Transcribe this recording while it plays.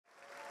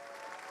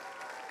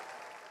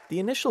The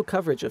initial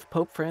coverage of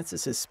Pope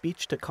Francis's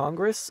speech to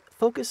Congress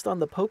focused on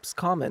the Pope's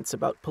comments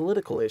about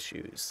political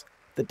issues,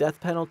 the death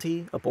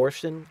penalty,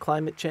 abortion,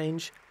 climate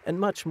change, and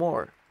much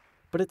more.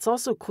 But it's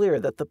also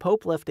clear that the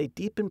Pope left a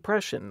deep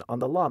impression on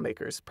the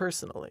lawmakers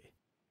personally.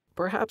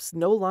 Perhaps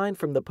no line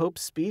from the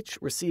Pope's speech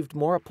received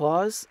more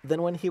applause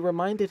than when he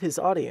reminded his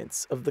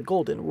audience of the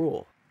Golden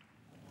Rule.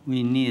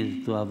 We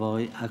need to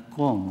avoid a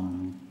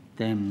common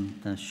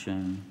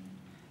temptation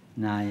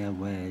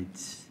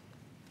nowadays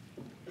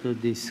to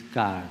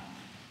discard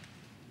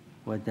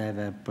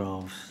whatever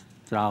proves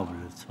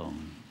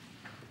troublesome.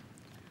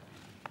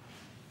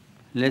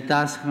 Let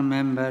us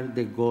remember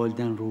the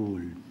Golden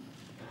Rule.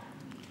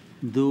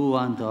 Do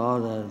unto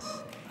others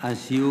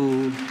as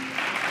you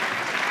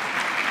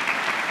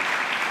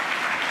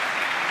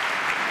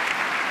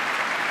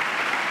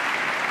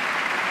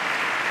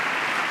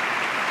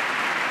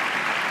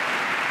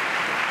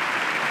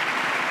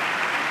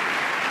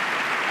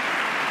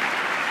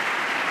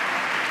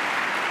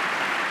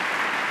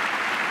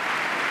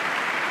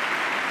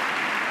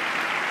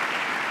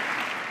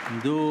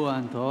do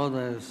unto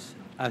others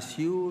as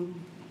you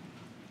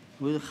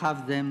will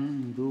have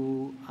them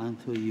do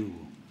unto you.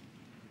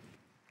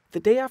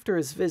 The day after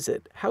his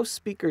visit, House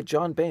Speaker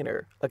John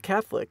Boehner, a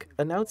Catholic,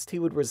 announced he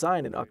would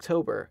resign in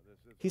October.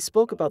 He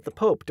spoke about the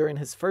Pope during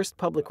his first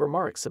public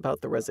remarks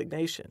about the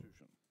resignation.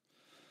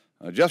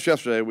 Just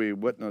yesterday, we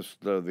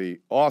witnessed the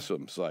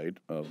awesome sight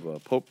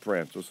of Pope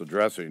Francis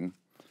addressing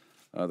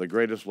the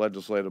greatest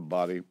legislative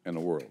body in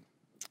the world.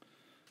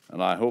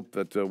 And I hope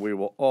that we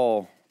will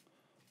all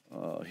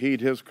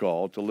heed his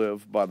call to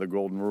live by the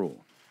Golden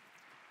Rule.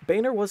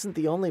 Boehner wasn't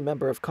the only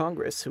member of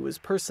Congress who was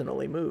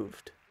personally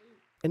moved.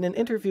 In an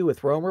interview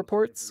with Rome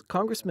Reports,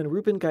 Congressman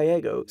Ruben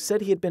Gallego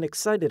said he had been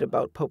excited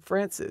about Pope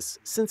Francis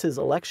since his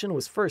election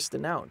was first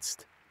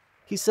announced.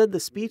 He said the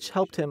speech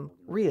helped him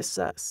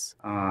reassess.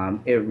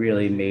 It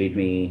really made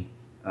me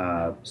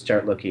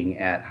start looking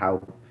at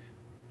how,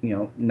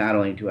 not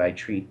only do I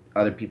treat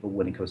other people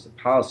when it comes to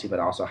policy, but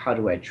also how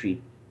do I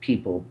treat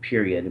people,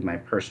 period, in my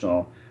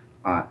personal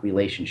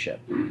relationship.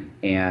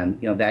 And,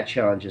 that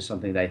challenge is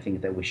something that I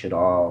think that we should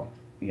all,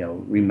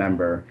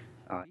 remember.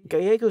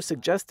 Gallego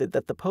suggested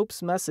that the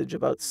Pope's message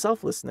about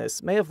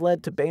selflessness may have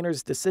led to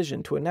Boehner's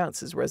decision to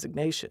announce his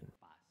resignation.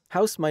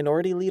 House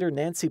Minority Leader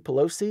Nancy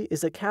Pelosi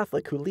is a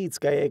Catholic who leads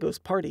Gallego's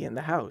party in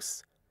the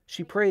House.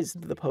 She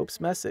praised the Pope's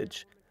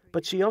message,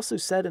 but she also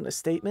said in a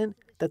statement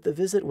that the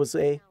visit was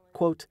a,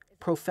 quote,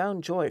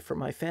 profound joy for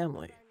my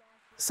family.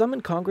 Some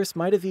in Congress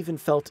might have even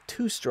felt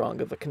too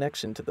strong of a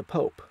connection to the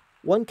Pope.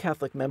 One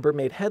Catholic member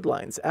made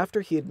headlines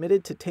after he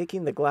admitted to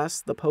taking the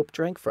glass the Pope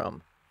drank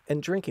from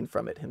and drinking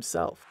from it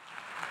himself.